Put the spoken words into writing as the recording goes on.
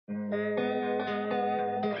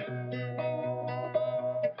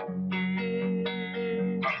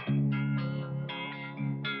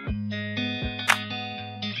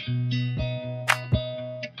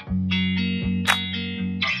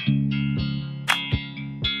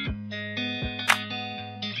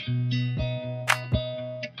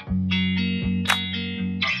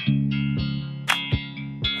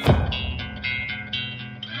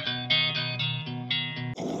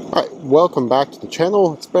welcome back to the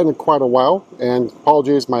channel. It's been quite a while, and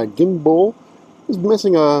apologies, my gimbal is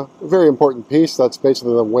missing a very important piece. That's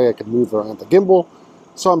basically the way I can move around the gimbal,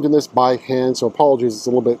 so I'm doing this by hand, so apologies, it's a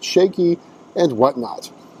little bit shaky and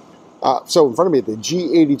whatnot. So in front of me, the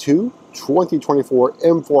G82 2024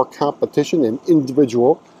 M4 competition in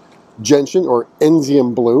individual Gentian or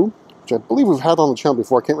Enzian blue, which I believe we've had on the channel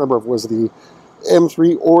before. I can't remember if it was the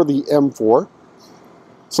M3 or the M4.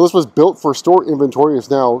 So this was built for store inventory, is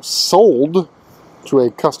now sold to a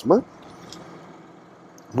customer.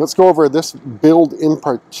 Let's go over this build in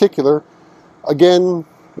particular. Again,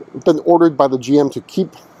 it's been ordered by the GM to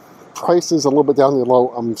keep prices a little bit down low.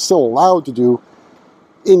 I'm still allowed to do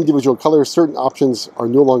individual colors. Certain options are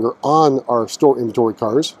no longer on our store inventory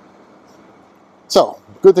cars. So,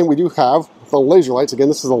 good thing we do have the laser lights. Again,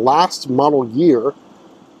 this is the last model year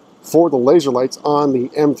for the laser lights on the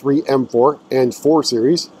M3, M4, and 4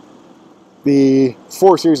 series. The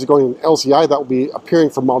 4 series is going in LCI. That will be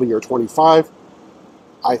appearing for model year 25.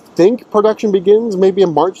 I think production begins maybe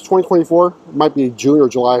in March 2024. It might be June or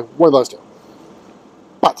July, one of those two.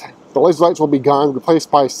 But the laser lights will be gone,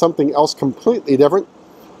 replaced by something else completely different,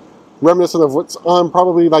 reminiscent of what's on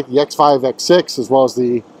probably like the X5, X6, as well as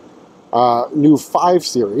the new 5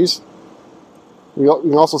 series. You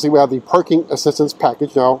can also see we have the parking assistance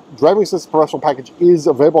package. Now, driving assistance professional package is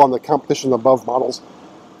available on the competition above models,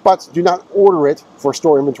 but do not order it for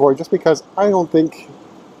store inventory just because I don't think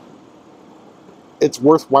it's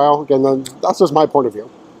worthwhile. Again, that's just my point of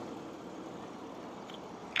view.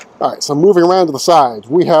 Alright, so moving around to the side,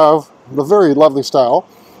 we have the very lovely style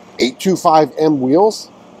 825M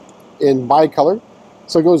wheels in bicolor,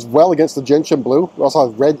 so it goes well against the Gentian blue. We also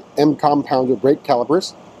have red M compounded brake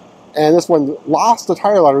calipers. And this one lost the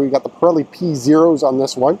tire lottery. We got the Pirelli P0s on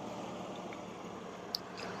this one.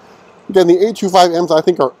 Again, the 825Ms I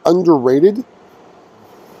think are underrated.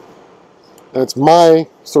 And it's my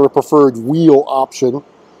sort of preferred wheel option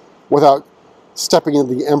without stepping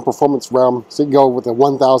into the M performance realm. So you can go with the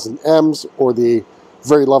 1000Ms or the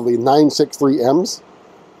very lovely 963Ms.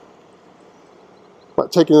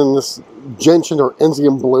 But taking in this Gentian or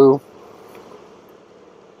Enzian blue,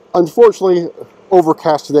 unfortunately,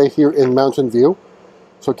 overcast today here in Mountain View,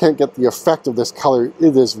 so I can't get the effect of this color.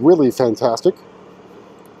 It is really fantastic.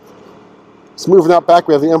 So moving out back,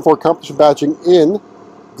 we have the M4 competition badging in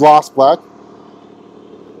gloss black.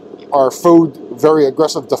 Our faux very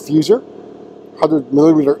aggressive diffuser,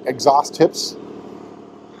 100mm exhaust tips,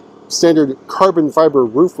 standard carbon fiber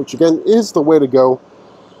roof, which again is the way to go.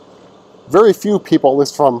 Very few people, at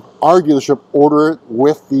least from our dealership, order it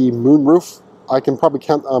with the moonroof. I can probably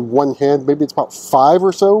count on one hand, maybe it's about 5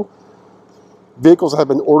 or so vehicles that have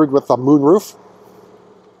been ordered with a moonroof.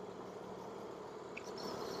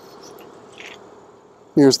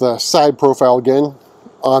 Here's the side profile again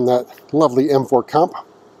on that lovely M4 comp.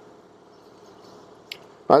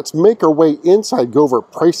 Let's make our way inside, go over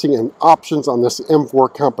pricing and options on this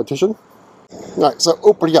M4 competition. Alright, so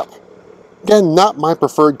opening up. Again, not my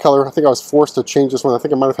preferred color. I think I was forced to change this one. I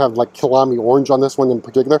think I might have had like Kilami orange on this one in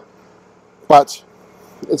particular. But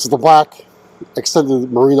it's the black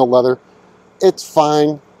extended merino leather. It's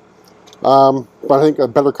fine. But I think a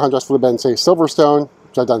better contrast would have been, say, Silverstone,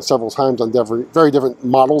 which I've done several times on very different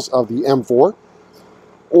models of the M4.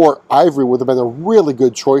 Or ivory would have been a really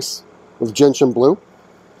good choice with Gentian blue.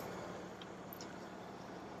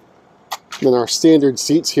 Then our standard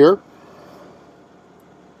seats here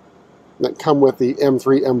that come with the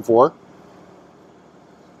M3, M4.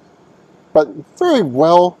 But very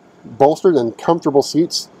well bolstered and comfortable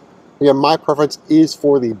seats. Again, my preference is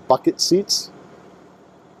for the bucket seats.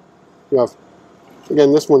 You have,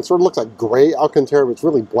 again, this one sort of looks like gray Alcantara, but it's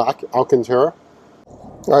really black Alcantara.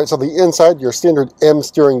 Alright, so the inside, your standard M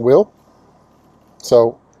steering wheel.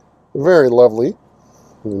 So, very lovely.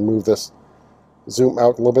 Let me move this, zoom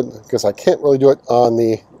out a little bit, because I can't really do it on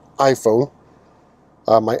the iPhone.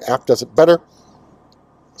 My app does it better.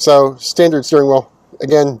 So, standard steering wheel.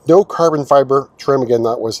 Again, no carbon fiber trim. Again,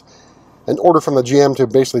 that was an order from the GM to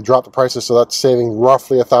basically drop the prices, so that's saving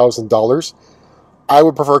roughly $1,000. I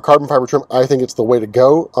would prefer carbon fiber trim. I think it's the way to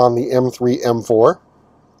go on the M3, M4.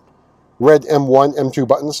 Red M1, M2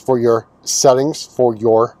 buttons for your settings for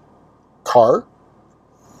your car.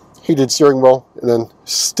 Heated steering wheel, and then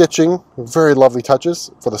stitching. Very lovely touches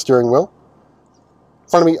for the steering wheel. In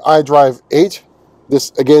front of me, iDrive 8.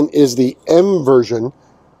 This, again, is the M version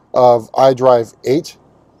of iDrive 8.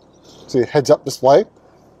 See, heads-up display.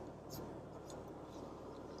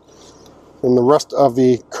 And the rest of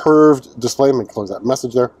the curved display, let me close that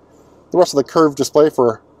message there. The rest of the curved display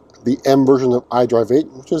for the M version of iDrive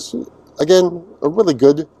 8, which is, again, a really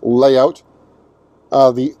good layout.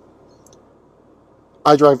 The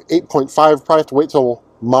iDrive 8.5, probably have to wait till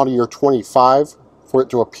model year 25 for it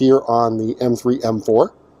to appear on the M3, M4.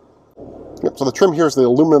 Yep, so the trim here is the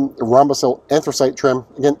aluminum rhombosil anthracite trim.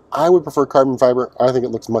 Again, I would prefer carbon fiber. I think it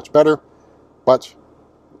looks much better, but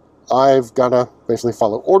I've got to basically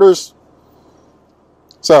follow orders.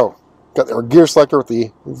 So, got our gear selector with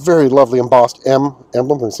the very lovely embossed M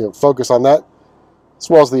emblem. Let's see, focus on that, as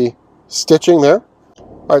well as the stitching there.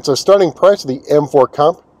 All right, so starting price of the M4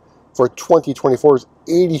 Comp for 2024 is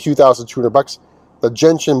 $82,200. The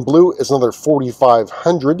Gentian Blue is another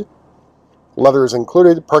 $4,500. Leather is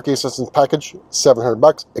included. Parking assistance package,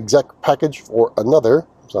 $700. Exec package for another,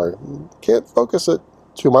 sorry, can't focus it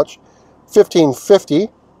too much,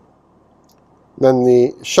 $1,550. Then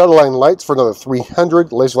the shuttle line lights for another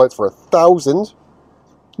 $300. Laser lights for $1,000.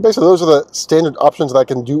 Basically, those are the standard options that I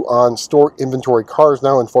can do on store inventory cars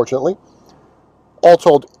now, unfortunately. All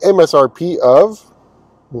told, MSRP of,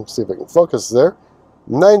 let's see if I can focus there,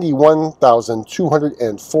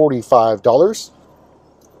 $91,245.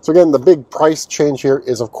 So again, the big price change here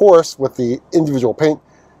is, of course, with the individual paint,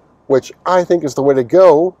 which I think is the way to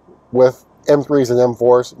go with M3s and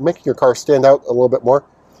M4s, making your car stand out a little bit more.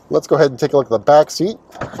 Let's go ahead and take a look at the back seat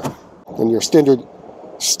and your standard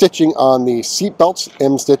stitching on the seat belts,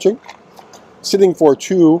 M stitching. Sitting for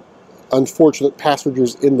two unfortunate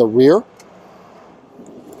passengers in the rear.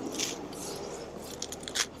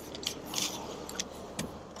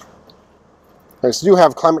 All right, so you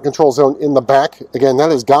have climate control zone in the back. Again,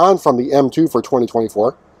 that is gone from the M2 for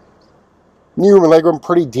 2024. Knee room and legroom,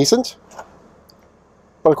 pretty decent.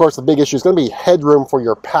 But of course, the big issue is going to be headroom for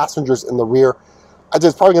your passengers in the rear.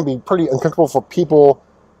 It's probably going to be pretty uncomfortable for people,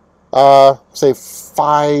 say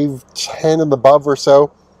 5'10" and above or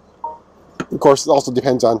so. Of course, it also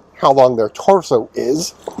depends on how long their torso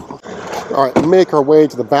is. All right, make our way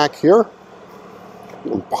to the back here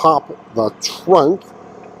and pop the trunk.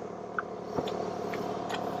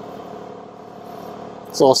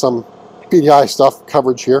 Saw some PDI stuff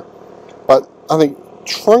coverage here, but I think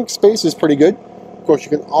trunk space is pretty good. Of course, you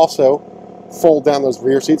can also fold down those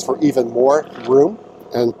rear seats for even more room,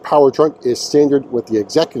 and power trunk is standard with the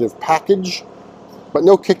executive package, but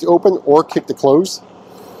no kick to open or kick to close.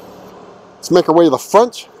 Let's make our way to the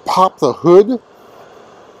front, pop the hood.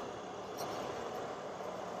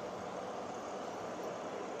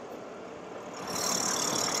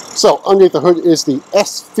 So underneath the hood is the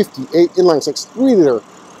S58 inline-six 3-liter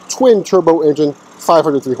twin turbo engine,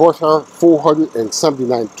 503 horsepower,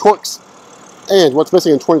 479 torques. And what's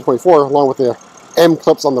missing in 2024, along with the M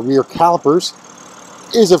clips on the rear calipers,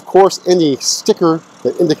 is of course any sticker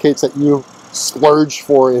that indicates that you splurge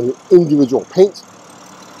for an individual paint.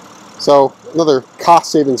 So another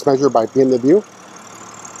cost savings measure by BMW.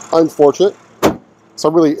 Unfortunate. So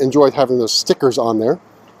I really enjoyed having those stickers on there.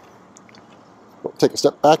 We'll take a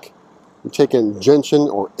step back and take in Gentian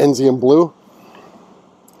or Enzian blue.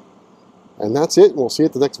 And that's it. We'll see you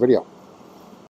at the next video.